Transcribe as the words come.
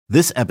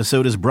This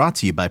episode is brought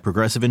to you by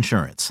Progressive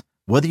Insurance.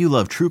 Whether you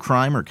love true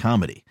crime or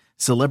comedy,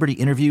 celebrity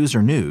interviews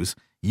or news,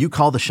 you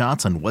call the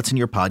shots on what's in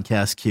your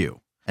podcast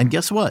queue. And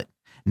guess what?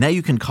 Now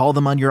you can call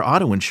them on your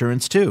auto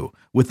insurance too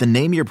with the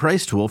Name Your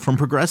Price tool from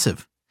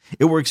Progressive.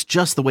 It works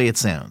just the way it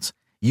sounds.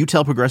 You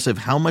tell Progressive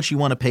how much you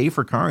want to pay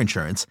for car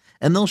insurance,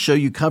 and they'll show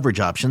you coverage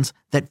options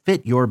that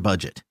fit your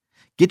budget.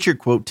 Get your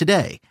quote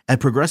today at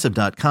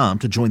Progressive.com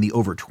to join the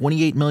over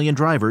 28 million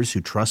drivers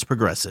who trust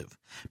Progressive.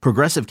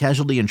 Progressive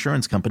Casualty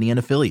Insurance Company and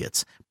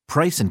Affiliates.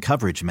 Price and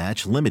coverage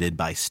match limited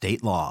by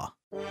state law.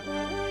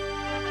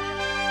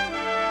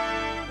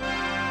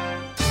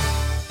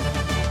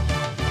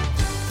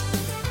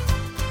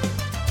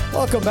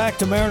 Welcome back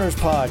to Mariners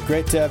Pod.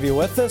 Great to have you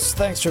with us.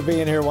 Thanks for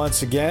being here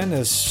once again.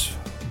 It's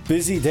a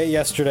busy day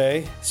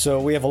yesterday,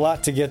 so we have a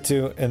lot to get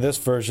to in this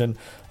version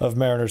of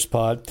Mariners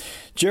Pod.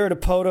 Jared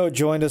Apoto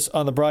joined us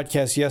on the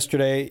broadcast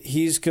yesterday.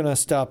 He's going to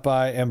stop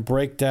by and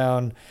break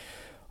down,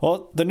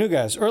 well, the new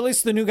guys, or at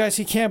least the new guys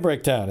he can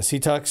break down, as he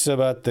talks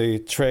about the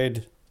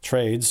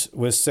trades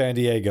with San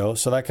Diego.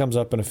 So that comes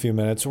up in a few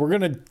minutes. We're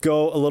going to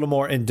go a little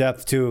more in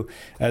depth too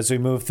as we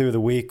move through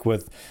the week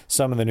with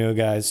some of the new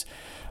guys.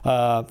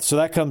 So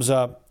that comes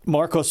up.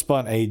 Marco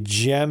spun a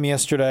gem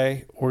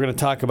yesterday. We're going to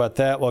talk about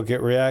that. We'll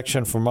get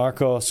reaction from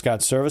Marco,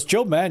 Scott Service,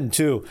 Joe Madden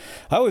too.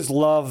 I always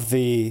love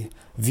the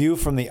view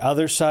from the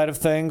other side of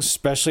things,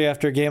 especially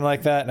after a game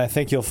like that. And I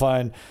think you'll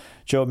find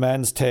Joe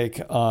Madden's take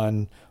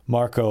on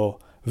Marco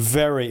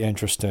very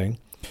interesting.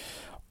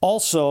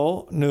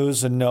 Also,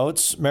 news and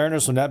notes.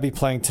 Mariners will not be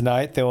playing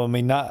tonight. They will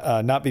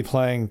not be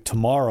playing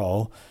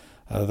tomorrow.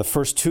 The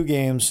first two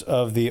games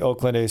of the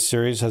Oakland A's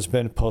series has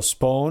been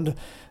postponed.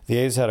 The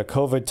A's had a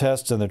COVID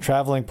test in the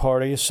traveling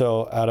party,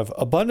 so out of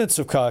abundance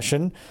of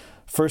caution,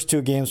 first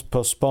two games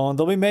postponed.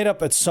 They'll be made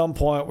up at some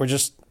point.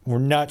 We're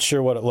not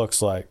sure what it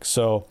looks like.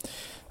 So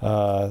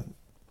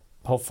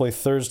hopefully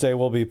Thursday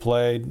will be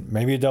played.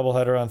 Maybe a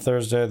doubleheader on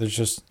Thursday. There's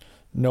just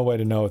no way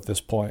to know at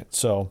this point.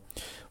 So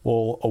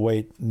we'll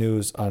await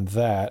news on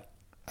that.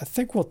 I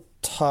think we'll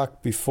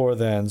talk before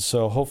then.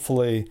 So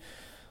hopefully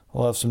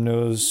we'll have some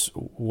news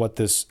what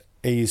this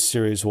A's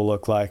series will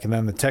look like. And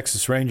then the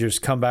Texas Rangers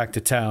come back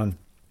to town.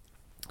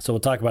 So we'll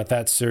talk about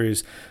that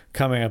series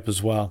coming up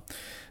as well.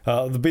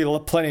 There'll be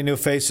plenty of new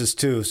faces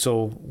too,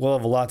 so we'll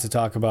have a lot to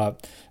talk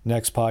about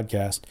next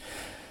podcast.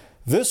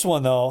 This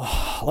one, though,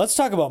 let's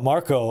talk about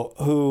Marco,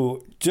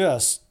 who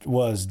just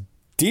was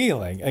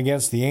dealing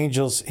against the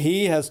Angels.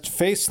 He has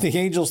faced the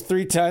Angels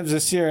 3 times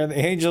this year, and the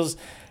Angels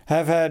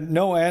have had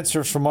no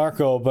answers for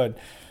Marco, but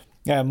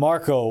yeah,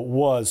 Marco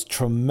was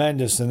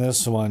tremendous in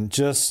this one,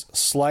 just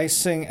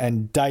slicing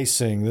and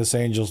dicing this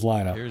Angels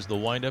lineup. Here's the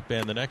windup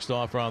and the next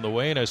offer on the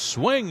way, and a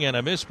swing and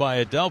a miss by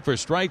Adele for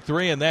strike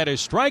 3, and that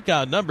is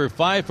strikeout number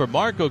 5 for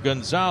Marco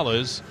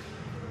Gonzalez.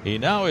 He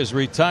now has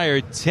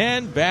retired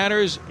 10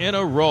 batters in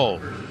a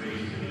row.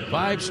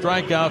 5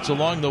 strikeouts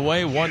along the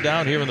way, 1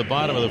 down here in the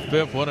bottom of the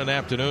 5th. What an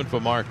afternoon for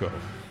Marco.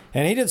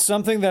 And he did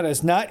something that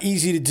is not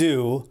easy to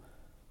do.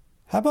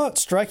 How about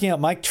striking out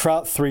Mike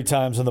Trout 3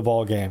 times in the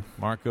ball game?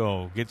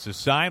 Marco gets a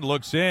sign,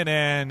 looks in,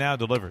 and now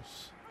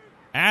delivers.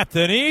 At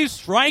the knees,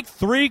 strike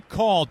 3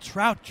 called.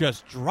 Trout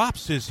just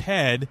drops his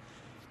head.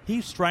 He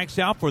strikes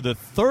out for the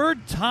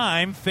 3rd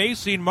time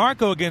facing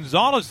Marco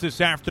Gonzalez this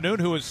afternoon,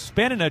 who is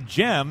spinning a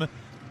gem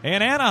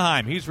in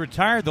Anaheim. He's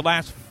retired the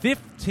last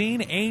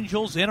 15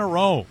 Angels in a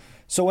row.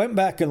 So I went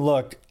back and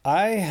looked.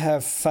 I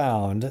have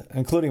found,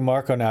 including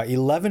Marco now,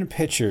 11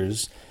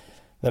 pitchers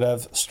that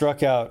have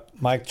struck out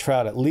Mike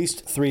Trout at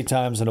least 3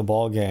 times in a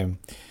ball game.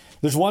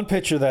 There's one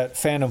pitcher that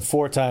fanned him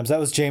 4 times. That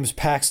was James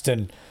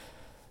Paxton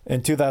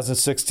in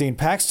 2016.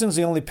 Paxton's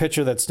the only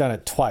pitcher that's done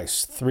it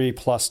twice,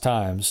 3+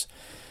 times.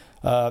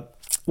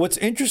 What's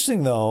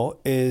interesting, though,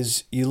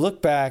 is you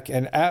look back,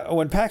 and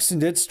when Paxton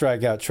did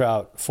strike out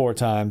Trout 4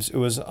 times, it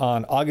was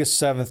on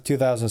August 7th,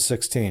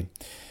 2016.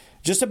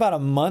 Just about a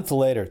month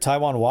later,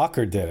 Taijuan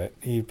Walker did it.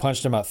 He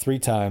punched him out 3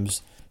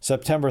 times,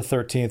 September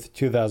 13th,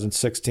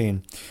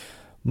 2016.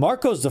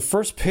 Marco's the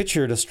first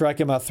pitcher to strike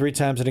him out 3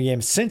 times in a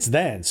game since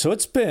then. So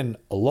it's been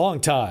a long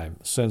time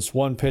since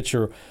one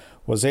pitcher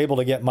was able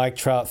to get Mike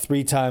Trout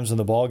 3 times in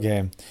the ball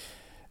game.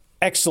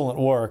 Excellent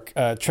work.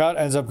 Trout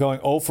ends up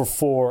going 0 for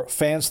 4,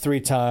 fans 3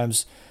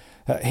 times,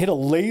 hit a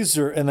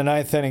laser in the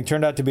 9th inning,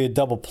 turned out to be a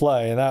double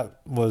play, and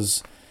that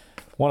was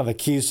one of the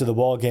keys to the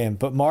ball game.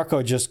 But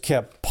Marco just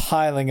kept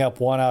piling up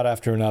one out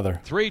after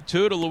another. 3-2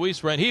 to Luis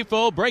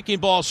Rengifo. Breaking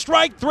ball.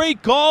 Strike 3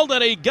 called,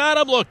 and he got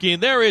him looking.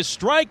 There is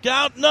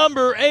strikeout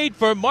number 8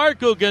 for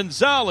Marco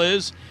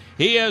Gonzalez.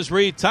 He has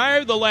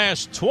retired the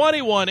last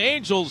 21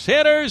 Angels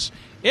hitters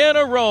in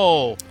a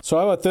row. So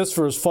how about this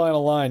for his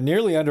final line?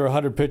 Nearly under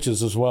 100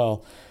 pitches as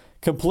well.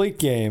 Complete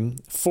game,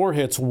 4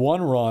 hits,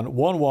 1 run,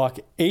 1 walk,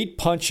 8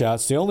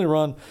 punch-outs. The only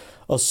run,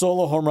 a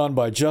solo home run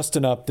by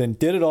Justin Upton.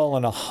 Did it all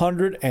in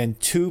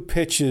 102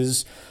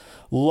 pitches.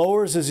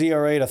 Lowers his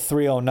ERA to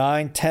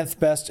 3.09, 10th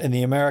best in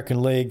the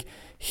American League.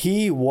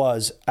 He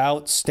was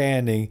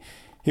outstanding.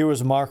 Here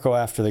was Marco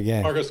after the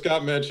game. Marco,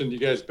 Scott mentioned you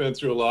guys been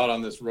through a lot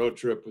on this road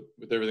trip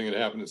with everything that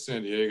happened in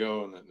San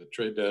Diego and the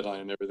trade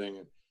deadline and everything.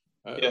 And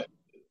Yeah.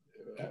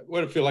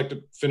 What did it feel like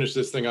to finish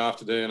this thing off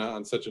today and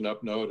on such an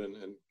up note, and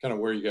kind of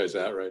where are you guys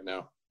at right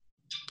now?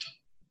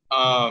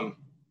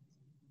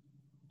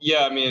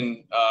 Yeah, I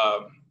mean,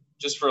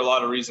 just for a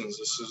lot of reasons,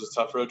 this was a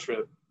tough road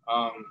trip.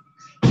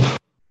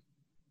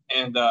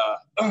 And I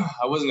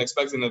wasn't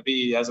expecting to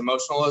be as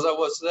emotional as I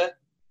was today.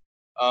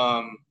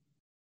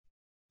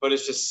 But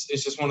it's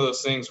just one of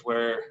those things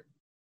where,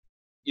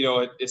 you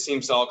know, it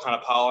seems to all kind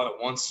of pile on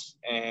at once.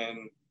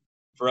 And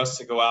for us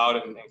to go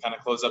out and kind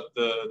of close up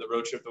the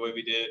road trip the way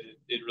we did,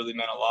 it really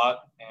meant a lot.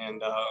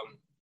 And,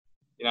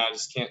 you know, I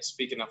just can't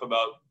speak enough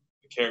about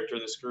the character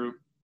of this group.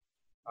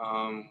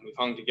 We've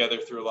hung together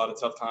through a lot of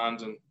tough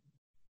times, and,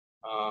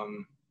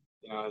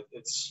 you know,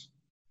 it's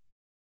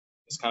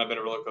kind of been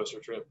a roller coaster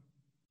trip.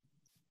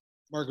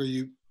 Marco,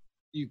 you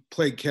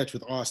played catch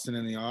with Austin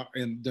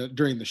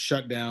during the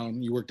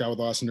shutdown. You worked out with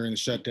Austin during the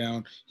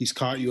shutdown. He's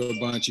caught you a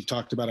bunch. You've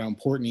talked about how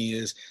important he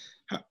is.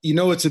 You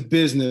know, it's a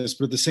business,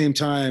 but at the same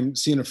time,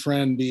 seeing a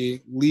friend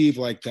leave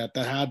like that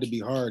had to be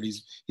hard.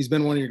 He's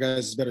been one of your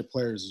guys' better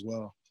players as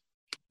well.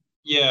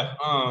 Yeah,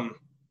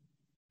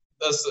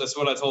 that's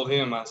what I told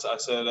him. I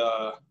said,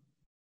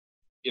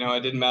 you know,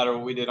 it didn't matter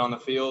what we did on the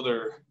field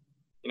or,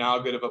 you know, how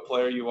good of a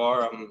player you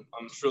are.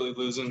 I'm truly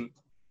losing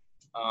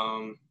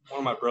one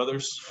of my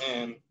brothers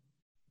and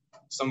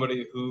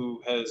somebody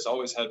who has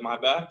always had my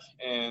back,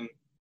 and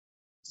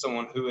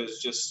someone who is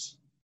just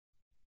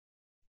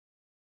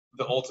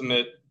the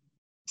ultimate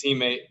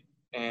teammate.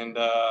 And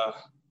I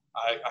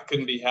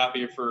couldn't be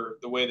happier for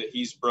the way that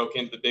he's broke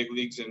into the big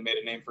leagues and made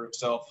a name for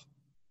himself.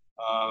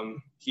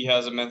 He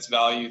has immense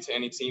value to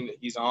any team that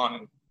he's on,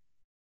 and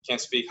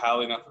can't speak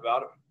highly enough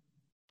about him.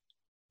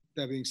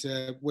 That being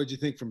said, what did you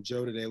think from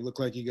Joe today? It looked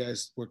like you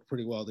guys worked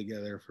pretty well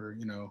together for,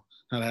 you know,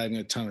 not having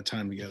a ton of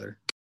time together.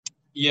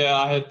 Yeah,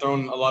 I had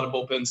thrown a lot of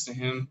bullpens to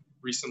him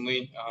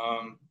recently,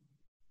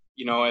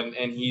 you know, and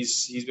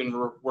he's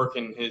been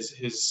working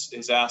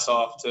his ass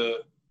off to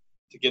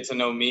get to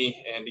know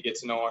me and to get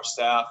to know our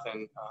staff.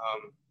 And,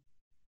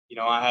 you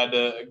know, I had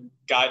to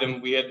guide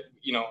him. We had,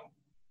 you know,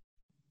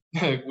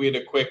 we had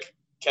a quick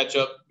catch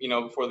up, you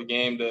know, before the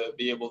game to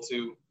be able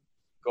to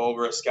go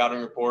over a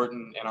scouting report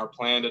and our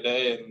plan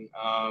today. And,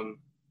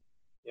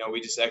 you know, we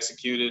just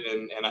executed.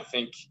 And I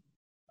think,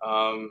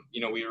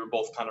 you know, we were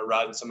both kind of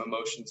riding some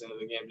emotions into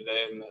the game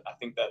today, and I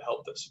think that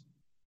helped us.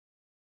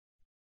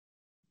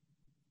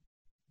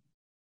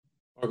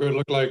 Marco, it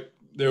looked like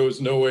there was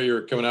no way you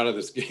were coming out of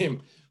this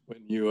game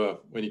when you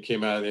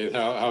came out of the eighth.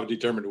 How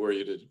determined were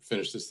you to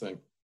finish this thing?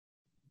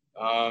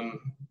 When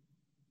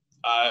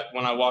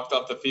I walked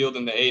off the field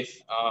in the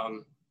eighth,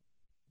 I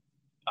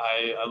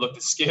looked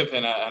at Skip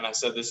and I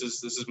said, "This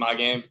is my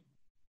game."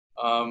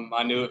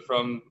 I knew it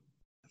from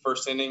the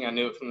first inning. I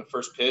knew it from the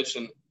first pitch,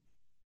 and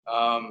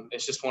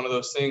it's just one of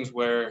those things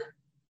where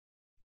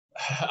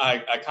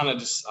I kind of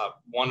just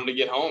wanted to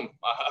get home.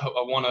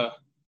 I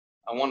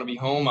want to be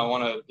home. I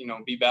want to, you know,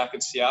 be back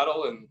in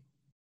Seattle, and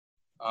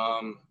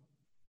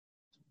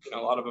you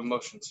know, a lot of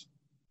emotions.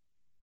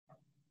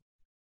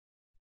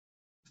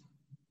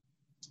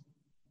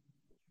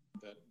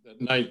 That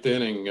ninth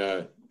inning,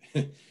 a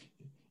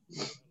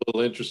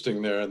little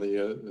interesting there,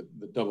 the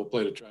double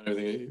play to try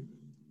everything.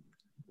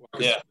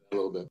 Yeah, a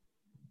little bit.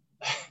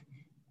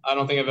 I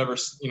don't think I've ever,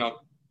 you know,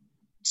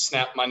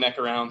 snapped my neck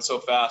around so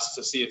fast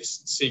to see if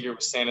Seager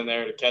was standing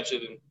there to catch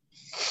it, and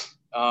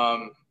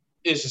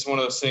it's just one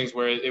of those things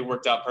where it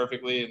worked out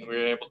perfectly, and we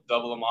were able to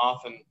double them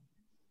off, and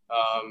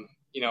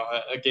you know,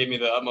 it gave me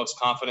the utmost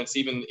confidence.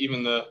 Even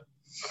the,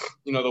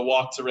 you know, the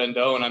walk to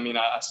Rendon. I mean,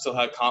 I still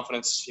had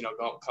confidence, you know,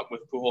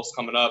 with Pujols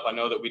coming up. I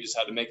know that we just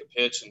had to make a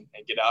pitch and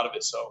get out of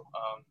it. So,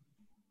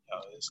 you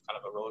know, it's kind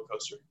of a roller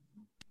coaster.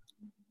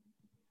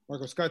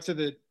 Marco, Scott said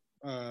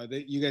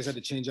that you guys had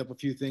to change up a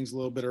few things a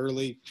little bit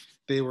early.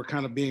 They were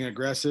kind of being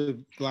aggressive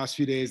the last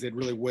few days. They'd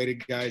really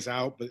waited guys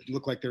out, but it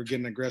looked like they were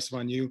getting aggressive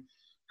on you.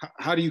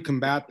 How do you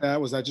combat that?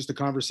 Was that just a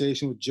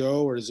conversation with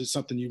Joe, or is it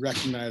something you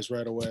recognize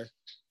right away?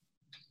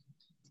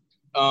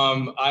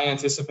 I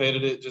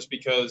anticipated it just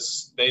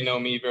because they know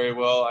me very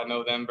well. I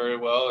know them very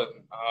well. And,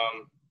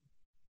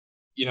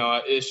 you know,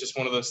 it's just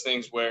one of those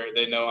things where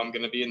they know I'm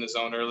going to be in the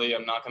zone early.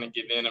 I'm not going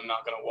to give in. I'm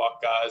not going to walk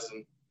guys.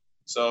 And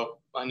so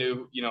I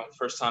knew, you know,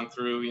 first time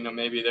through, you know,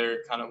 maybe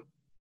they're kind of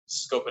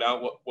scoping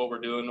out what we're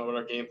doing, what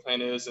our game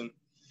plan is. And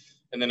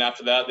then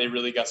after that, they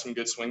really got some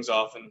good swings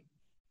off. And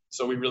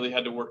so we really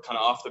had to work kind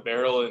of off the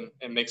barrel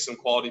and make some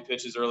quality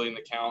pitches early in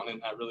the count.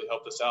 And that really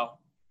helped us out.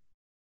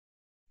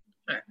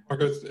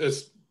 Marco,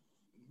 it's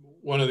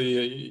one of the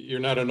you're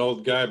not an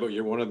old guy, but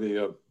you're one of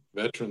the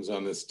veterans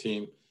on this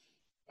team.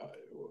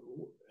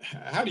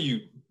 How do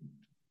you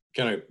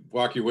kind of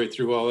walk your way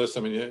through all this?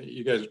 I mean,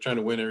 you guys are trying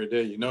to win every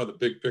day. You know the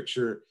big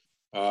picture.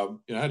 You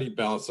know, how do you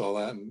balance all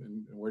that,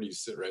 and where do you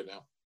sit right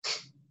now?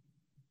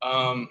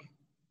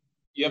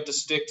 You have to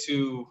stick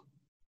to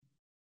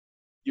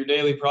your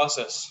daily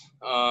process,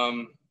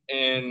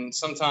 and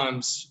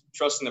sometimes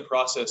trusting the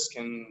process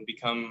can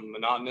become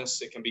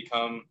monotonous. It can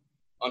become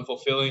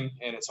unfulfilling,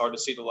 and it's hard to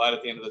see the light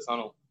at the end of the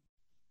tunnel.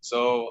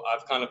 So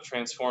I've kind of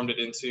transformed it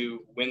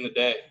into win the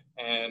day.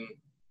 and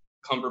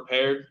come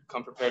prepared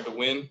to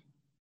win.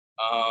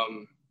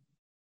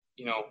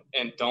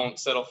 And don't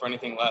settle for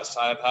anything less.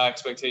 I have high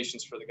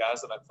expectations for the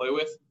guys that I play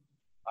with.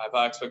 I have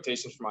high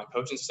expectations for my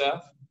coaching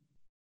staff,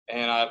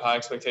 and I have high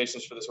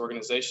expectations for this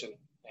organization.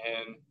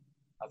 And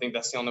I think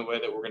that's the only way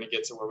that we're going to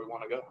get to where we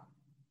want to go.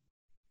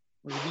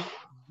 Well,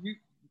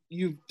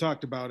 you've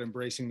talked about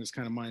embracing this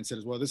kind of mindset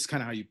as well. This is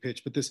kind of how you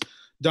pitch, but this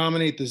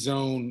dominate the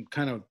zone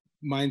kind of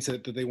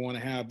mindset that they want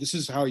to have. This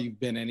is how you've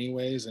been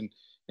anyways. And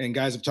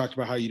guys have talked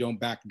about how you don't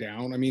back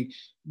down. I mean,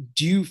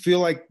 do you feel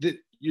like that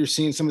you're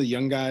seeing some of the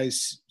young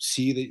guys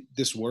see that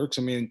this works?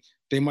 I mean,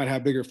 they might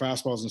have bigger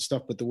fastballs and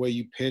stuff, but the way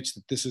you pitch,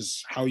 that this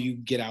is how you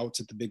get outs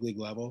at the big league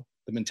level,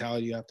 the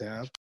mentality you have to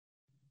have?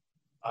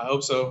 I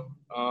hope so.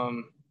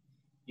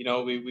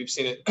 We've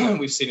seen it.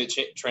 We've seen it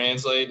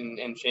translate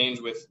and change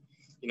with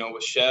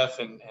Chef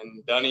and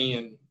Dunny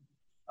and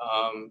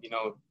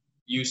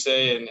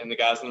Yusei and the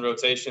guys in the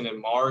rotation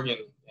and Marg and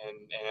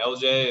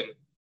LJ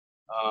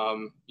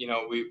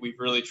we've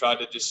really tried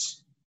to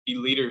just be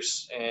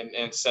leaders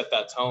and set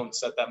that tone,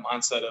 set that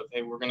mindset of,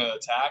 hey, we're going to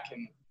attack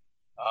and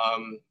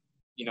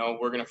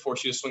we're going to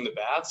force you to swing the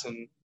bats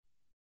and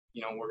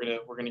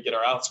we're going to get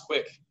our outs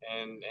quick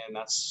and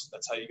that's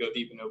how you go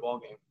deep into a ball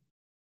game.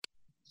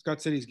 Scott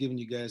said he's giving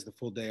you guys the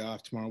full day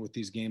off tomorrow with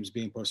these games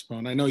being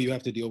postponed. I know you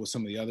have to deal with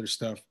some of the other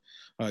stuff,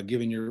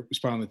 given your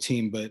spot on the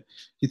team, but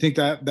you think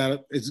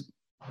that is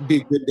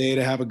be a good day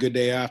to have a good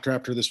day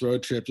after this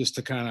road trip, just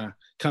to kind of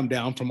come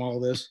down from all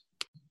this?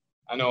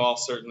 I know I'll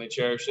certainly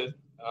cherish it.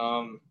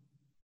 I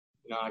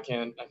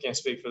can't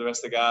speak for the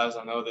rest of the guys.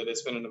 I know that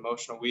it's been an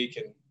emotional week,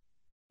 and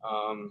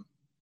I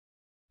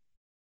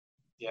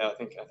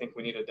think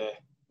we need a day.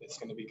 It's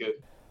going to be good.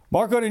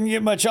 Marco didn't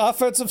get much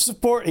offensive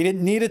support. He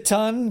didn't need a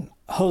ton.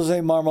 Jose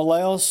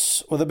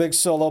Marmoleos with a big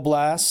solo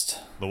blast.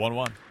 The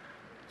 1-1.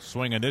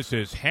 Swing, and this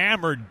is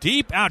hammered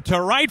deep out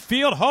to right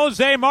field.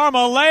 Jose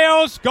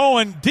Marmoleos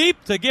going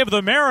deep to give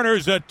the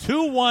Mariners a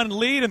 2-1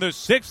 lead in the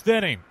 6th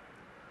inning.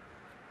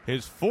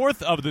 His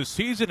 4th of the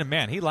season, and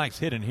man, he likes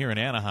hitting here in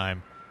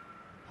Anaheim.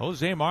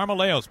 Jose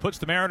Marmoleos puts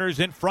the Mariners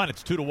in front.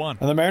 It's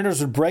 2-1. And the Mariners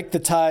would break the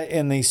tie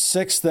in the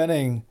 6th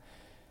inning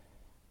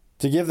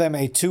to give them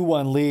a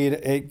 2-1 lead.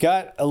 It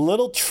got a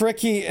little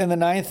tricky in the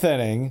 9th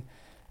inning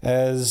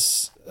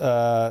as it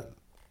got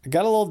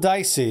a little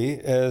dicey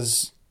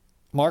as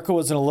Marco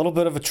was in a little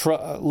bit of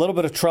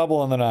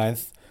trouble in the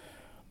 9th.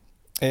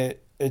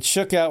 It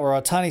shook out where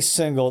Ohtani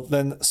singled,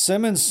 then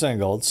Simmons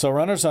singled, so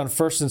runners on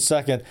 1st and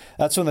 2nd.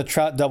 That's when the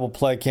Trout double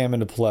play came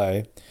into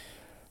play.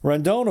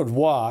 Rendon would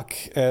walk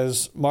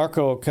as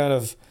Marco kind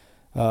of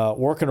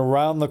working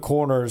around the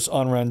corners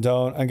on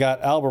Rendon and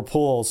got Albert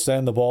Pujols to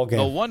end the ball game.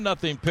 The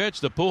 1-0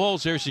 pitch. The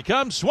Pujols, here she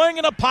comes,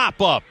 swinging a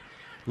pop-up.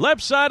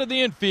 Left side of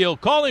the infield,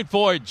 calling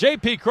for it.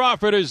 J.P.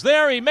 Crawford is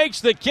there. He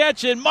makes the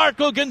catch, and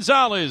Marco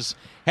Gonzalez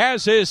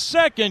has his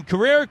 2nd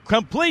career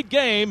complete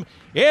game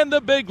in the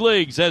big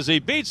leagues as he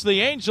beats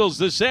the Angels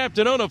this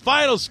afternoon. A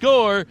final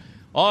score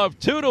of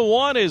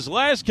 2-1. His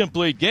last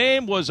complete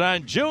game was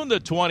on June the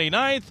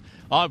 29th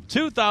of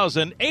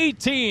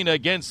 2018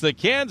 against the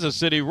Kansas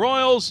City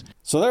Royals.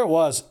 So there it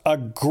was, a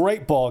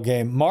great ball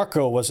game.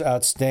 Marco was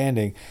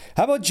outstanding.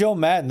 How about Joe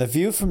Maddon? The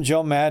view from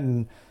Joe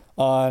Maddon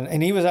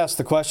and he was asked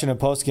the question in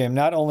postgame,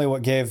 not only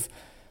what gave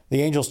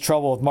the Angels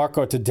trouble with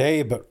Marco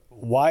today, but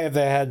why have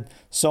they had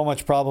so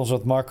much problems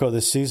with Marco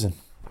this season?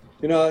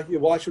 You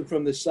watch him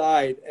from the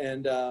side,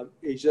 and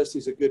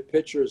he's a good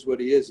pitcher is what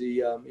he is.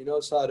 He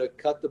knows how to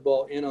cut the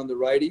ball in on the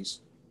righties.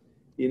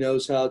 He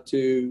knows how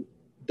to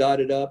dot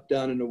it up,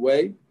 down, and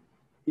away.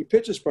 He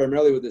pitches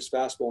primarily with his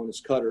fastball and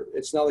his cutter.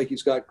 It's not like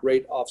he's got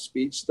great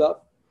off-speed stuff.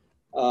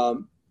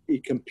 He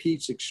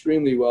competes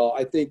extremely well.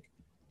 I think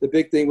the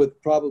big thing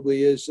with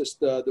probably is just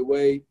the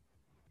way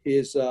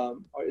his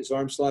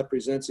arm slot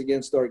presents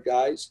against our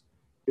guys,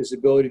 his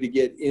ability to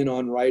get in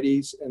on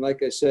righties. And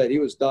like I said, he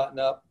was dotting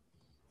up.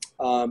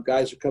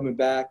 Guys are coming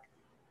back.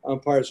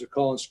 Umpires are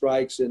calling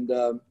strikes. And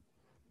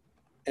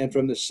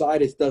from the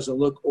side, it doesn't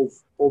look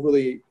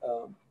overly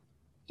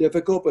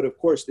difficult. But, of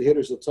course, the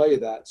hitters will tell you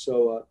that.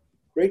 So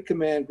great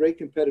command, great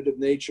competitive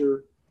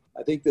nature.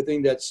 I think the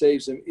thing that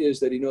saves him is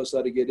that he knows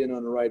how to get in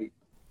on a righty.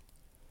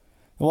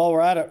 While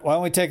we're at it, why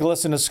don't we take a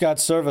listen to Scott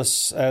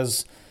Servais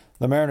as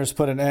the Mariners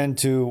put an end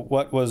to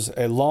what was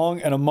a long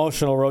and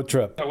emotional road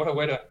trip. What a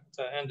way to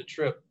end a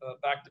trip.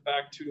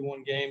 Back-to-back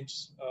 2-1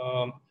 games.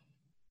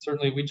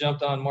 Certainly we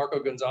jumped on Marco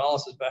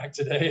Gonzalez's back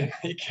today, and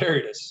he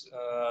carried us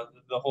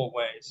the whole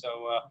way. So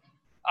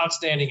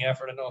outstanding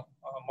effort. I know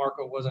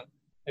Marco wasn't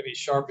maybe as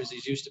sharp as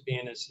he's used to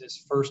being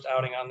his first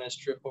outing on this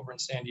trip over in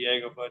San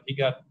Diego, but he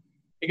got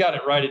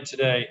it righted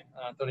today.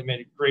 I thought he made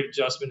a great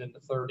adjustment in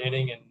the 3rd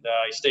inning, and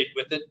he stayed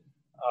with it.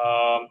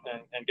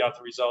 And got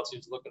the results he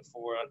was looking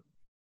for.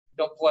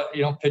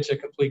 You don't pitch a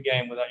complete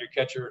game without your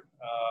catcher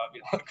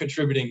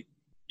contributing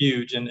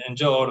huge. And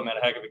Joe Odom had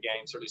a heck of a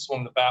game. Certainly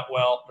swung the bat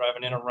well,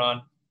 driving in a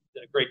run.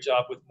 Did a great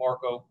job with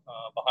Marco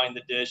behind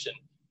the dish. And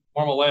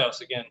Marmoleos,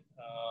 again,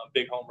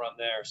 big home run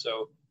there.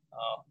 So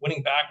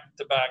winning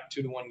back-to-back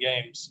 2-1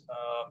 games,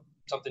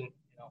 something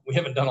we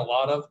haven't done a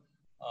lot of.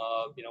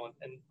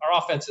 And our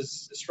offense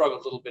has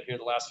struggled a little bit here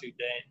the last few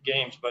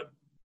games, but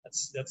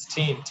that's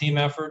team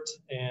effort,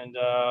 and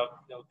the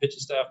pitching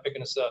staff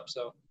picking us up.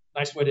 So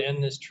nice way to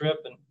end this trip,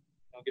 and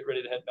get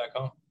ready to head back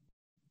home.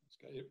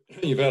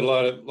 You've had a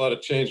lot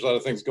of change, a lot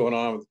of things going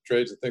on with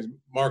trades and things.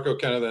 Marco,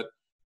 kind of that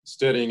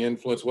steadying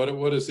influence.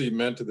 What has he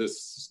meant to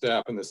this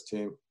staff and this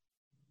team?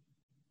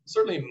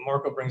 Certainly,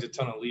 Marco brings a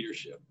ton of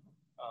leadership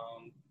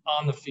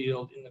on the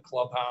field, in the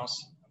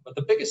clubhouse. But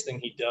the biggest thing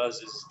he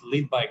does is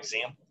lead by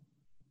example.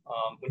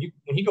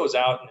 When he goes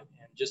out and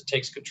just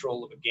takes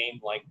control of a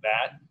game like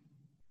that,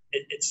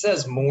 it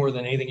says more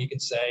than anything you can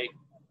say.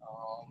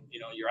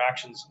 Your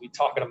actions, we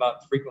talking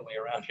about frequently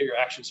around here, your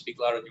actions speak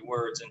louder than your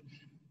words. And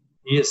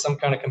he is some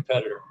kind of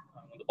competitor.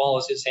 When the ball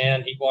is his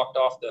hand, he walked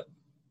off the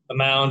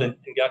mound and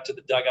got to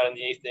the dugout in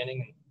the 8th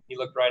inning. And he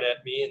looked right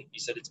at me and he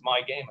said, "It's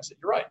my game." I said,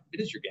 "You're right. It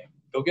is your game.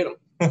 Go get him."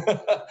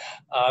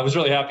 I was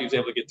really happy he was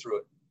able to get through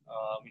it.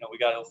 We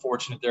got a little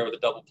fortunate there with a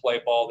double play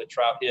ball that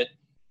Trout hit.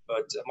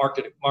 But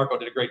Marco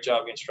did a great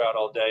job against Trout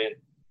all day. And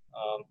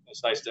it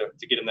was nice to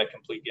get him that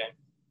complete game.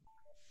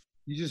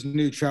 You just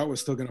knew Trout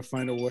was still going to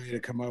find a way to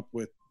come up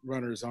with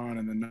runners on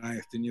in the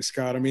 9th, didn't you,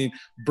 Scott? I mean,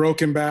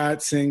 broken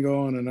bat,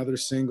 single, and another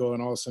single,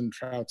 and all of a sudden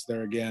Trout's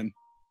there again.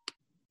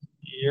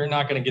 You're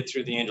not going to get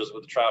through the Angels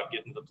with Trout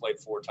getting to the plate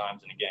 4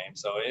 times in a game.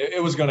 So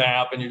it was going to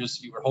happen. You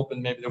were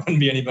hoping maybe there wouldn't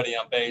be anybody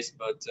on base.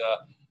 But,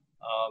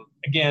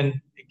 again,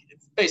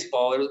 it's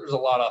baseball.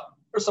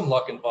 There's some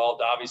luck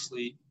involved,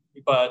 obviously.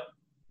 But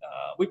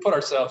we put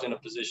ourselves in a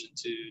position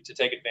to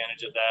take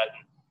advantage of that.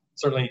 And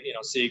certainly,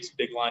 Sieg's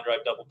big line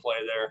drive double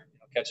play there,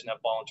 catching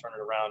that ball and turning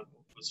it around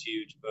was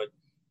huge. But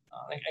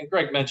and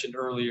Greg mentioned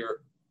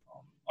earlier,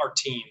 our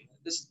team.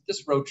 This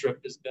road trip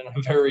has been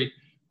a very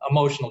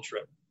emotional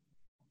trip.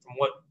 From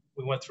what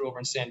we went through over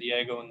in San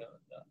Diego and the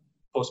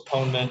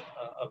postponement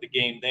of the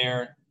game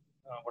there,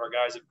 what our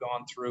guys have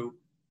gone through,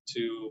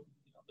 to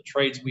the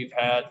trades we've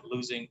had,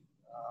 losing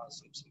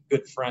some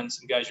good friends,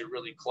 some guys you're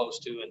really close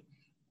to, and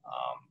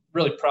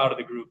really proud of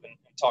the group and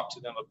talked to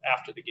them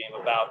after the game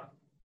about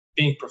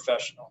being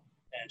professional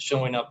and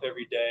showing up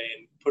every day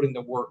and putting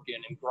the work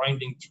in and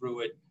grinding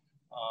through it.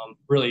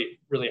 Really,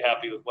 really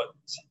happy with what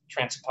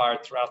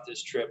transpired throughout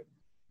this trip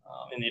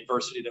and the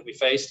adversity that we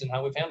faced and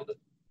how we've handled it.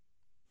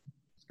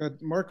 Scott,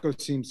 Marco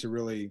seems to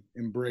really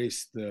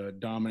embrace the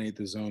dominate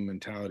the zone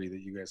mentality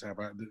that you guys have.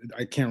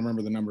 I can't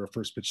remember the number of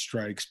first pitch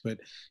strikes, but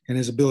and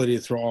his ability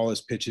to throw all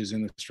his pitches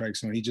in the strike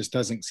zone, he just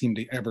doesn't seem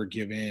to ever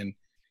give in.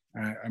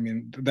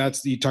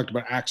 You talked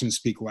about actions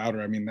speak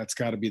louder. I mean, that's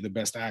got to be the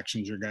best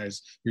actions your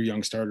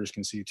young starters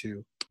can see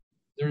too.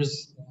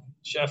 There's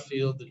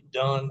Sheffield,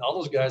 Dunn, all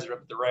those guys are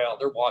up at the rail.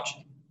 They're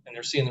watching and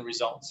they're seeing the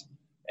results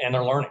and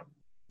they're learning.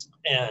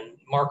 And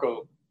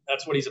Marco,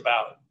 that's what he's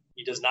about.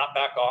 He does not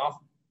back off.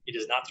 He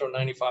does not throw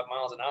 95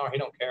 miles an hour. He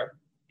don't care.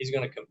 He's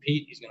going to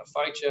compete. He's going to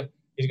fight you.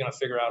 He's going to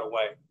figure out a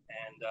way.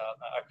 And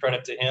I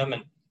credit to him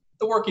and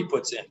the work he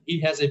puts in. He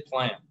has a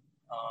plan.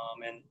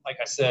 And like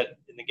I said,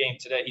 in the game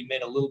today, he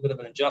made a little bit of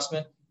an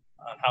adjustment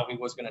on how he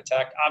was going to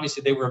attack.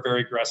 Obviously, they were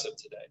very aggressive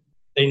today.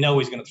 They know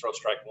he's going to throw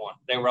strike one.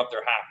 They were up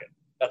there hacking.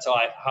 That's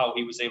how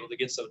he was able to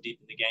get so deep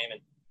in the game,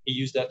 and he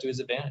used that to his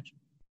advantage.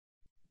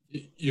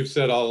 You've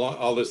said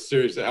all this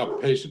series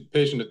how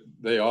patient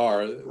they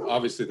are.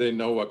 Obviously, they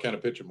know what kind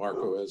of pitcher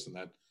Marco is, and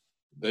that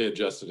they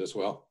adjusted as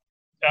well.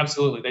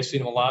 Absolutely. They've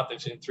seen him a lot.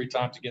 They've seen him 3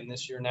 times again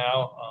this year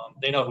now.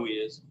 They know who he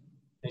is.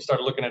 And you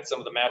started looking at some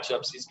of the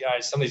matchups.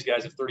 Some of these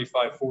guys have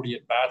 35, 40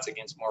 at-bats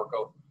against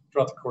Marco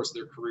throughout the course of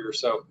their career.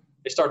 So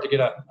they start to get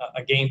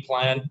a game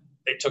plan.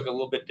 They took a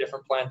little bit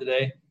different plan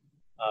today,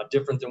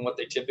 different than what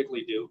they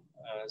typically do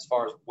as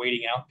far as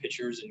waiting out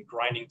pitchers and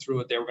grinding through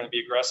it. They were going to be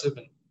aggressive.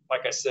 And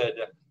like I said,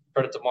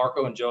 credit to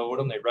Marco and Joe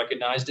Odom. They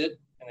recognized it,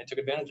 and they took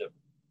advantage of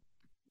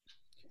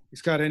it.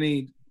 Scott,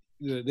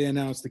 they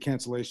announced the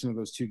cancellation of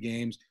those 2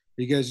 games.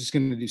 Are you guys just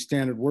going to do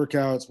standard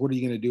workouts? What are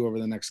you going to do over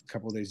the next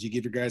couple of days? Do you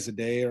give your guys a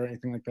day or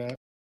anything like that?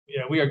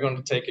 Yeah, we are going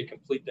to take a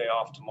complete day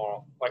off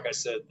tomorrow. Like I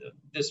said,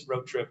 this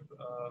road trip,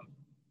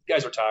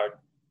 guys are tired,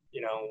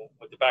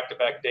 with the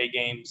back-to-back day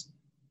games.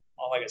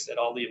 Like I said,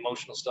 all the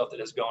emotional stuff that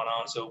has gone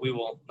on. So we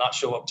will not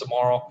show up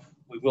tomorrow.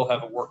 We will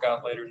have a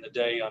workout later in the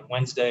day on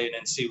Wednesday and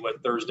then see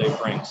what Thursday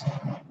brings.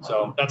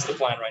 So that's the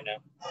plan right now.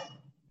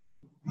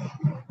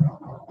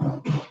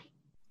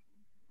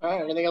 All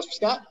right. Anything else for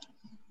Scott?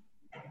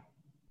 All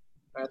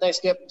right. Thanks,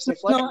 Skip.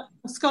 No,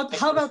 Scott,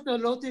 how about the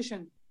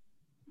rotation?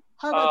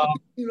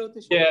 The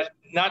rotation? Yeah,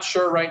 not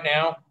sure right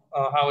now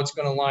how it's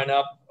going to line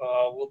up.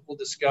 We'll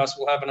discuss.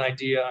 We'll have an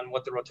idea on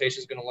what the rotation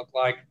is going to look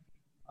like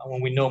when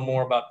we know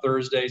more about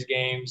Thursday's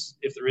games,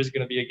 if there is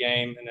going to be a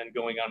game, and then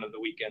going on to the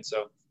weekend.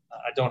 So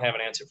I don't have an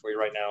answer for you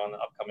right now on the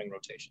upcoming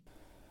rotation.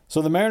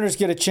 So the Mariners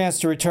get a chance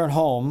to return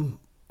home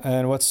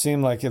and what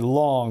seemed like a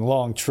long,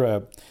 long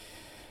trip.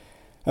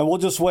 And we'll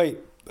just wait.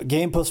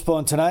 Game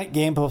postponed tonight,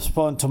 game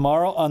postponed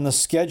tomorrow. On the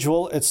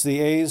schedule, it's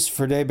the A's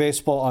for day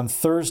baseball on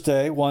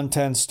Thursday,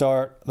 1:10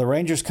 start. The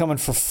Rangers coming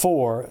for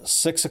 4,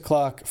 6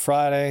 o'clock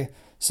Friday,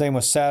 same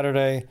with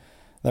Saturday,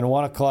 then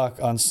 1 o'clock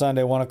on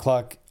Sunday, 1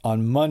 o'clock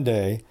on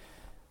Monday.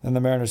 Then the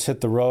Mariners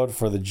hit the road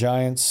for the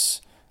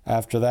Giants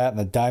after that, and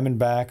the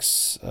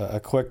Diamondbacks, a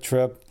quick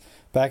trip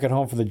back at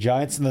home for the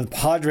Giants, and then the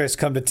Padres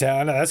come to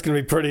town. Now, that's going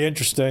to be pretty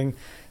interesting.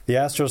 The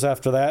Astros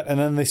after that, and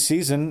then the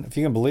season, if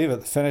you can believe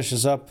it,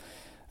 finishes up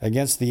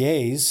against the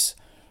A's.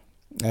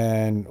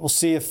 And we'll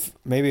see if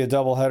maybe a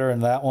doubleheader in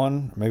that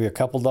one, maybe a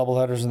couple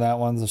doubleheaders in that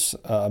one. There's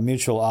a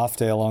mutual off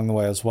day along the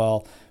way as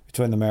well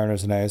between the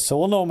Mariners and A's. So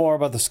we'll know more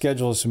about the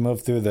schedule as we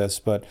move through this,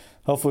 but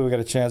hopefully we get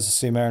a chance to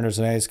see Mariners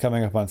and A's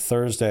coming up on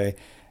Thursday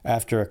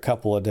after a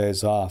couple of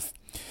days off.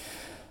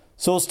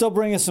 So we'll still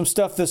bring you some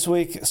stuff this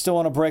week. Still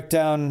want to break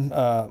down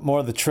more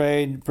of the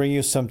trade, bring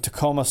you some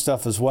Tacoma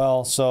stuff as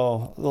well.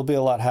 So there'll be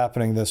a lot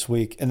happening this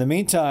week. In the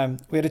meantime,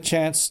 we had a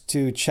chance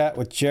to chat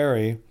with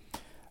Jerry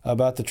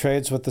about the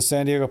trades with the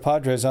San Diego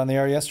Padres on the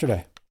air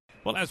yesterday.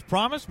 Well, as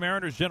promised,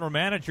 Mariners general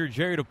manager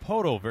Jerry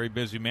Dipoto, very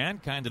busy man,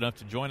 kind enough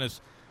to join us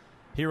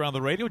here on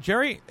the radio.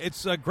 Jerry,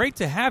 it's great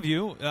to have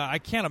you. I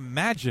can't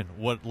imagine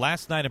what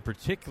last night in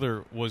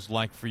particular was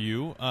like for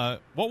you.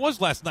 What was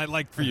last night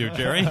like for you,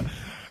 Jerry?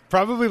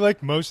 Probably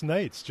like most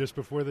nights just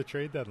before the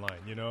trade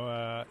deadline. You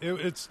know,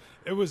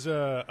 it was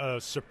a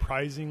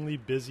surprisingly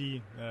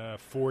busy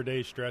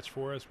 4-day stretch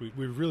for us.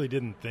 We really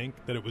didn't think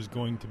that it was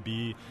going to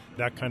be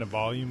that kind of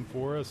volume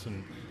for us.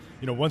 And,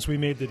 you know, once we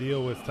made the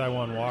deal with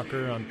Taijuan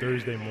Walker on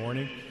Thursday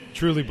morning,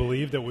 truly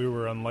believed that we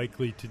were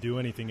unlikely to do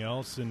anything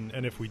else. And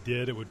if we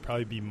did, it would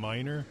probably be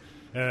minor.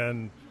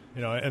 And,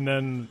 you know, and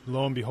then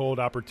lo and behold,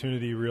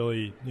 opportunity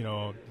really, you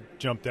know,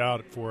 jumped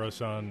out for us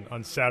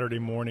on Saturday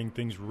morning.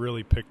 Things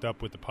really picked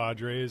up with the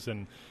Padres,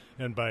 and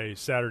by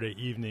Saturday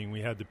evening we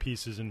had the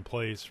pieces in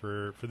place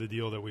for the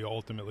deal that we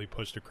ultimately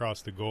pushed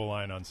across the goal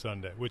line on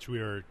Sunday, which we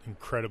are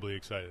incredibly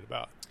excited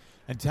about.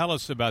 And tell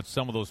us about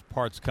some of those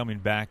parts coming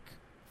back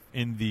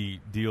in the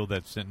deal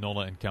that sent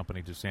Nola and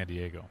company to San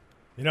Diego.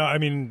 You know, I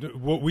mean,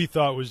 what we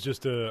thought was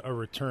just a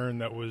return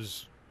that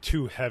was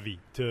too heavy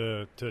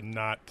to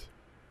not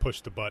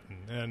push the button.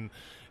 And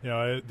you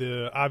know,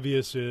 the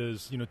obvious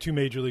is, you know, two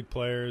major league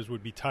players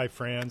would be Ty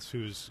France,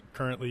 who's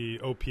currently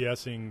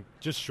OPSing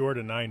just short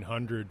of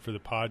 900 for the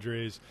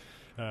Padres.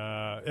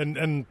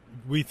 And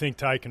we think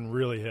Ty can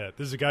really hit.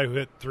 This is a guy who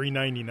hit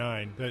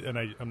 399,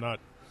 and I'm not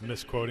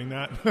misquoting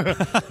that.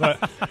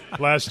 But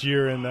last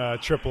year in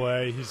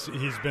AAA,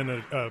 he's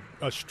been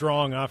a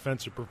strong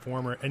offensive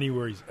performer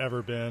anywhere he's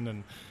ever been,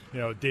 and you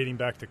know, dating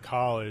back to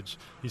college.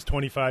 He's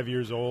 25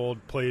 years old,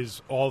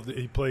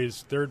 he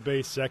plays third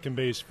base, second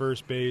base,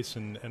 first base,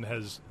 and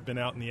has been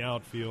out in the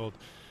outfield.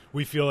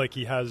 We feel like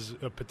he has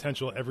a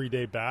potential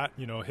everyday bat,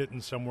 you know, hitting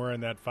somewhere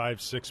in that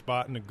 5-6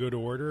 spot in a good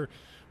order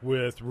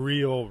with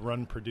real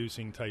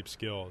run-producing type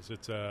skills.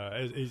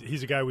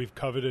 He's a guy we've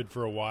coveted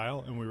for a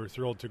while, and we were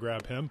thrilled to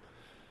grab him.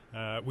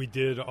 We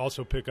did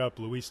also pick up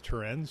Luis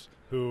Torrens,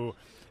 who,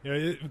 you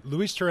know,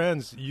 Luis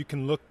Torrens, you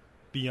can look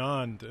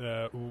beyond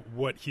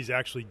what he's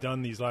actually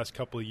done these last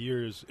couple of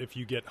years if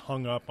you get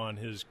hung up on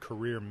his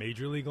career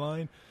major league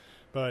line.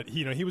 But,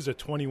 you know, he was a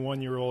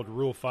 21-year-old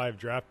Rule 5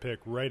 draft pick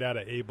right out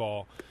of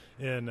A-ball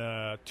in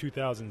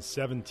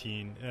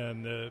 2017,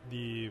 and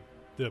the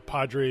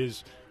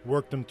Padres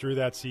worked him through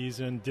that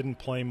season, didn't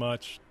play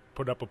much,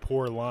 put up a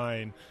poor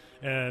line,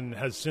 and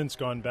has since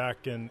gone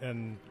back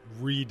and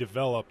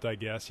redeveloped, I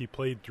guess. He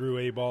played through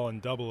A-ball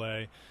and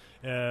Double-A,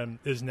 and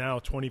is now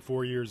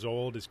 24 years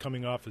old, is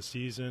coming off a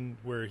season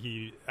where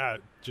he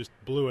just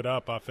blew it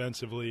up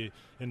offensively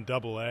in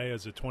Double-A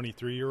as a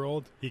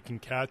 23-year-old. He can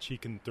catch, he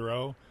can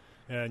throw,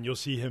 and you'll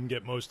see him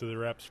get most of the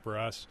reps for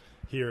us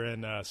here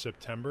in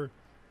September.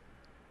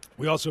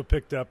 We also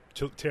picked up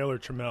Taylor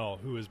Trammell,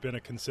 who has been a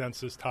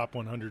consensus top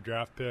 100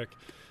 draft pick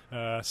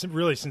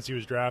really since he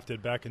was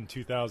drafted back in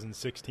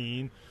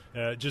 2016.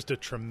 Just a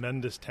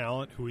tremendous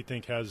talent who we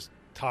think has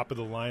top of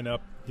the lineup,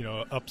 you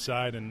know,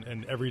 upside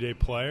and everyday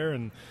player,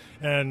 and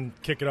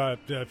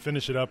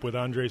finish it up with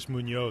Andres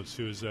Munoz,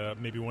 who is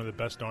maybe one of the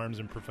best arms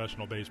in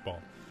professional baseball.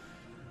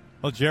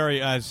 Well,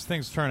 Jerry, as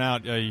things turn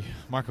out,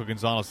 Marco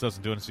Gonzalez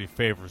doesn't do us any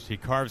favors. He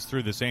carves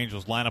through this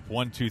Angels lineup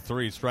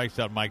 1-2-3, strikes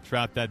out Mike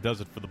Trout. That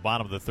does it for the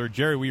bottom of the third.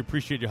 Jerry, we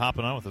appreciate you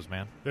hopping on with us,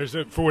 man.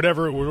 For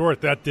whatever it was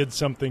worth, that did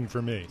something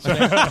for me.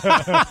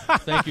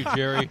 Thank you,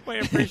 Jerry.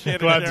 We appreciate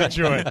it. Glad to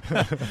join.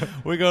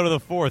 We go to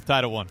the fourth,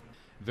 tied at 1.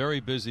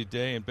 Very busy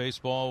day in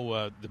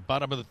baseball. The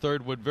bottom of the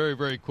third went very,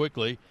 very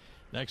quickly.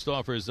 Next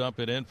offer is up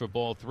and in for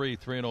ball 3,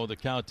 3-0 the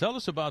count. Tell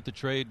us about the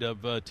trade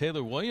of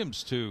Taylor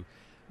Williams to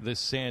the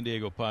San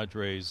Diego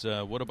Padres.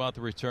 What about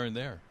the return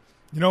there?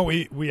 You know,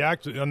 we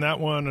actually, on that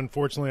one,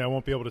 unfortunately, I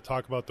won't be able to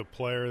talk about the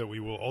player that we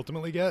will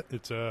ultimately get.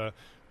 It's a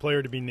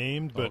player to be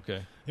named, but,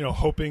 you know,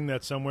 hoping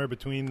that somewhere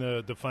between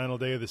the final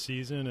day of the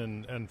season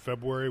and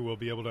February we'll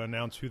be able to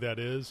announce who that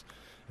is.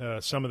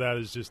 Some of that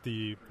is just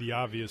the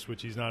obvious,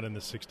 which he's not in the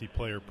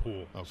 60-player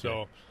pool. Okay.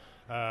 So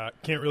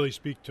can't really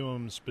speak to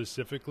him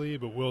specifically,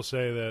 but we'll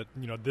say that,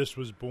 you know, this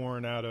was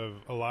born out of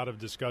a lot of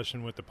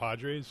discussion with the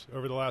Padres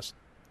over the last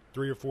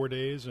 3 or 4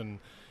 days, and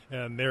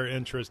their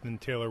interest in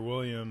Taylor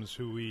Williams,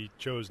 who we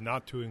chose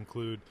not to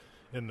include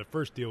in the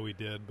first deal we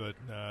did, but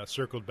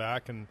circled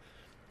back and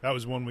That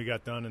was one we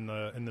got done in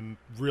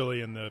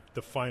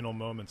the final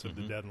moments of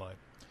the deadline.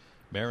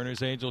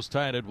 Mariners Angels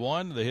tied at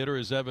 1. The hitter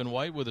is Evan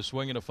White with a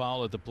swing and a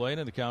foul at the plate,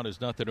 and the count is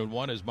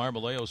 0-1 as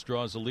Marmoleos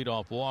draws the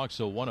leadoff walk.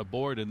 So 1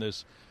 aboard in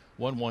this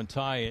 1-1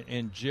 tie.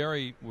 And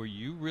Jerry, were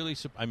you really?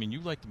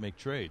 You like to make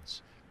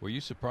trades. Were you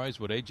surprised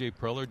what A.J.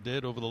 Preller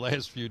did over the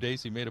last few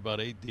days? He made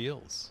about 8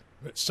 deals.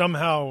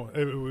 Somehow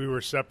we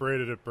were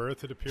separated at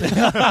birth, it appears.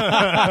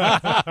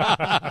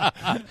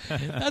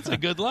 That's a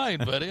good line,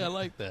 buddy. I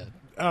like that.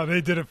 Oh, they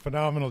did a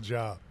phenomenal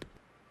job.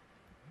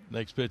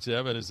 Next pitch,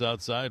 Evan is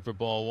outside for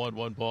ball 1,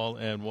 1 ball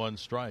and 1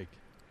 strike.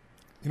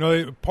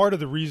 Part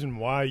of the reason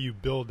why you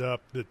build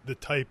up the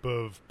type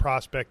of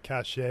prospect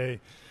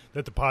cachet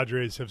that the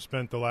Padres have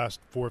spent the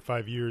last 4 or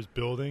 5 years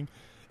building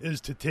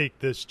is to take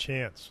this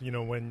chance,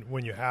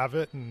 when you have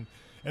it. And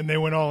they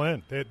went all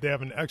in. They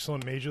have an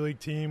excellent major league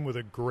team with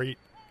a great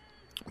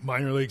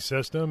minor league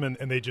system, and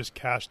they just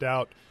cashed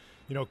out,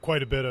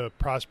 quite a bit of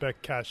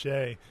prospect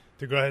cachet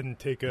to go ahead and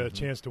take a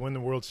chance to win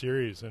the World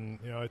Series. And,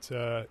 it's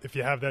if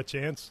you have that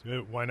chance,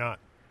 why not?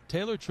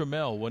 Taylor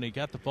Trammell, when he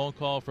got the phone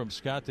call from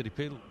Scott, did he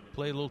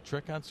play a little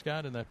trick on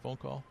Scott in that phone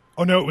call?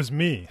 Oh, no, it was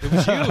me. It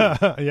was you?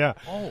 Yeah.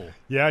 Oh.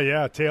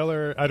 Yeah.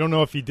 Taylor, I don't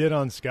know if he did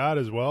on Scott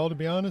as well, to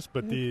be honest,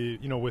 but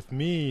with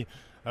me,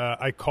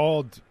 I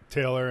called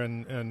Taylor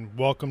and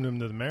welcomed him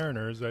to the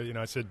Mariners.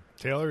 I said,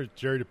 Taylor,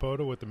 Jerry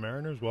Dipoto with the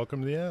Mariners, welcome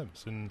to the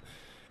M's.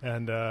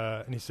 And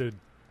he said,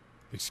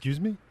 excuse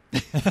me?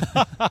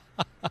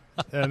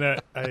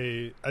 And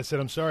I said,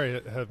 I'm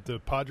sorry, have the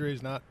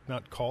Padres not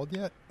called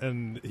yet?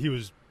 And he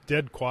was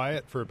dead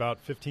quiet for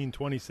about 15,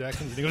 20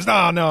 seconds. And he goes, no,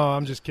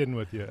 I'm just kidding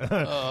with you.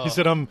 He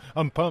said, I'm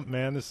pumped,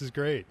 man. This is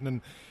great. And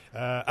then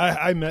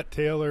I met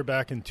Taylor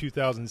back in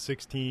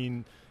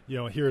 2016,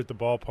 here at the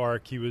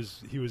ballpark. He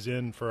was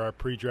in for our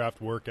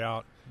pre-draft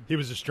workout. He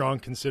was a strong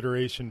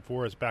consideration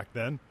for us back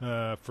then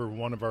for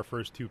one of our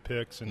first 2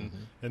 picks in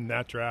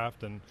that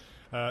draft. And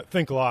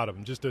think a lot of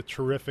him. Just a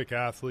terrific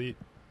athlete.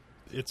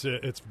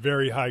 It's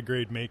very high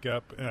grade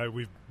makeup.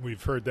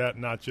 We've heard that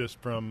not just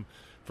from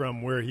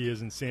where he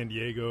is in San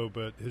Diego,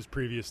 but his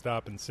previous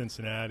stop in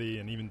Cincinnati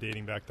and even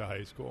dating back to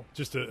high school.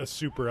 Just a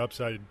super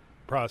upside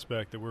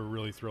prospect that we're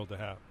really thrilled to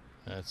have.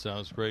 That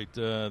sounds great.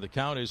 The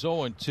count is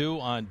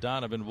 0-2 on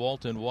Donovan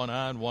Walton. 1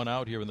 on, 1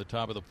 out here in the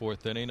top of the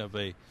 4th inning of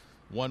a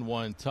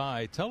 1-1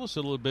 tie. Tell us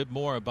a little bit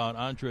more about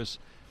Andres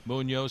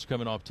Munoz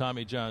coming off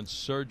Tommy John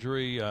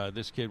surgery.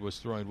 This kid was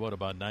throwing,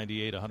 about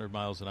 98, 100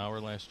 miles an hour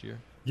last year?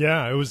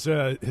 Yeah, it was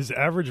his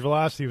average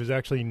velocity was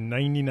actually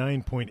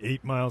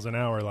 99.8 miles an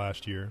hour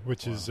last year,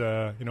 which is,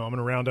 I'm going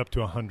to round up to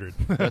 100.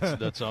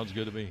 That sounds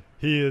good to me.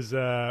 He is,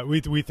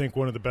 we think,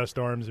 one of the best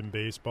arms in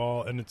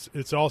baseball, and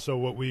it's also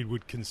what we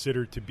would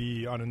consider to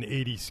be, on an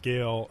 80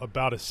 scale,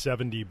 about a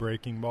 70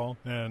 breaking ball.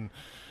 And,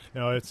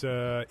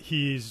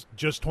 he's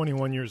just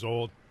 21 years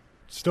old,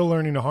 still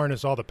learning to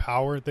harness all the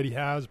power that he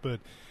has, but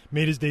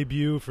made his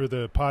debut for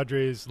the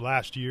Padres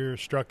last year,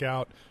 struck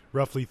out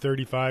roughly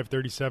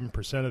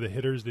 35-37% of the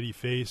hitters that he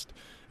faced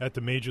at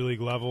the major league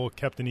level,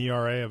 kept an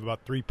ERA of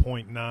about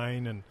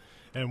 3.9,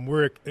 and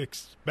we're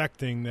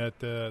expecting that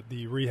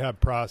the rehab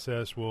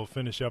process will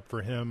finish up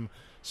for him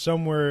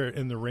somewhere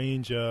in the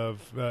range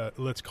of,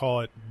 let's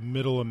call it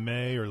middle of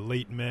May or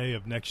late May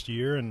of next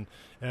year,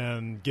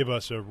 and give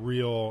us a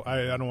real,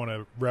 I don't want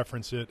to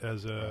reference it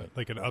as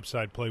like an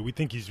upside play. We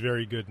think he's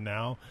very good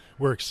now.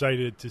 We're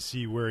excited to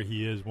see where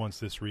he is once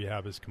this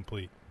rehab is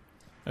complete.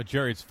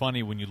 Jerry, it's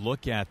funny when you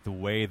look at the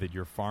way that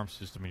your farm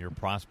system and your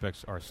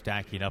prospects are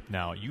stacking up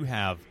now. You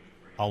have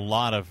a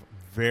lot of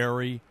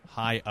very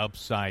high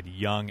upside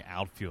young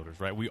outfielders,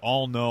 right? We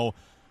all know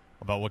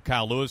about what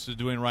Kyle Lewis is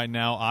doing right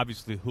now.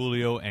 Obviously,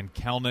 Julio and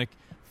Kelnick.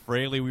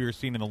 Fraley we were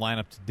seeing in the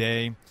lineup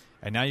today.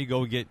 And now you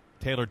go get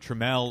Taylor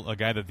Trammell, a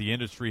guy that the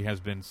industry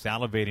has been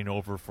salivating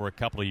over for a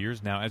couple of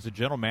years now. As a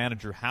general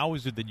manager, how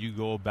is it that you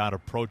go about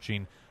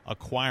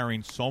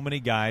acquiring so many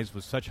guys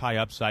with such high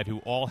upside who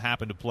all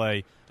happen to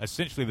play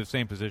essentially the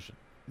same position?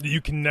 You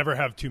can never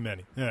have too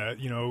many.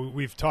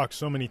 We've talked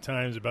so many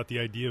times about the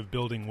idea of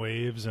building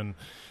waves, and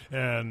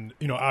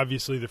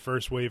obviously the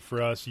first wave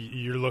for us,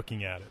 you're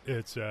looking at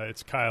it.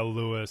 It's Kyle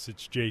Lewis,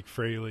 it's Jake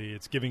Fraley,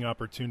 it's giving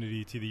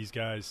opportunity to these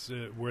guys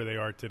where they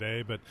are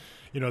today. But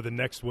the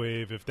next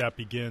wave, if that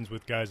begins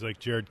with guys like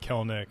Jared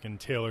Kelnick and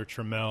Taylor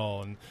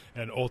Trammell,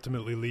 and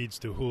ultimately leads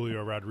to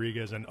Julio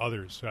Rodriguez and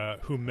others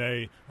who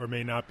may or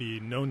may not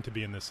be known to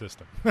be in this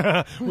system,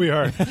 we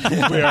are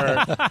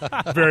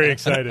very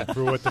excited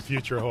for what the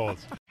future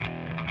holds.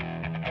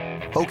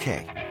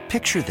 Okay,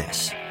 picture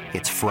this.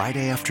 It's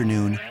Friday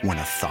afternoon when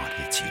a thought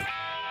hits you.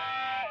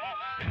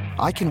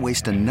 I can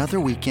waste another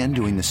weekend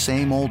doing the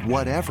same old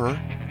whatever,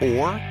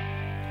 or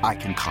I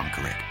can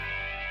conquer it.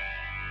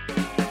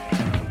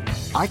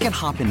 I can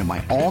hop into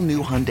my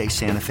all-new Hyundai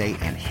Santa Fe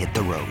and hit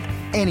the road.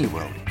 Any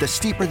road. The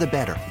steeper, the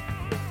better.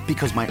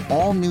 Because my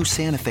all-new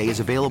Santa Fe is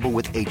available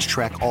with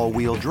H-Track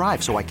all-wheel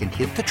drive, so I can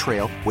hit the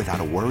trail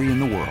without a worry in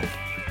the world.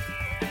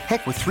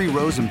 Heck, with 3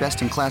 rows and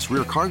best-in-class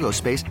rear cargo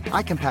space,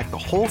 I can pack the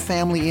whole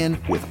family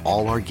in with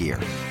all our gear.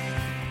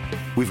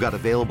 We've got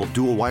available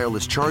dual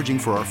wireless charging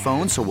for our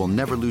phones, so we'll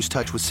never lose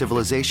touch with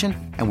civilization,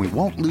 and we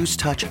won't lose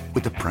touch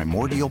with the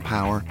primordial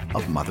power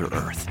of Mother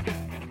Earth.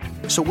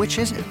 So which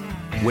is it?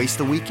 Waste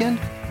the weekend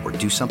or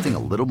do something a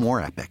little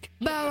more epic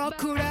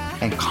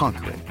and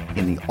conquer it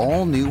in the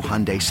all-new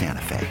Hyundai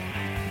Santa Fe?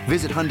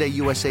 Visit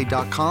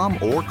HyundaiUSA.com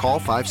or call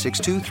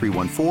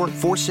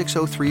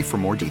 562-314-4603 for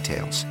more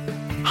details.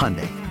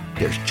 Hyundai,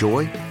 there's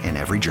joy in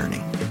every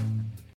journey.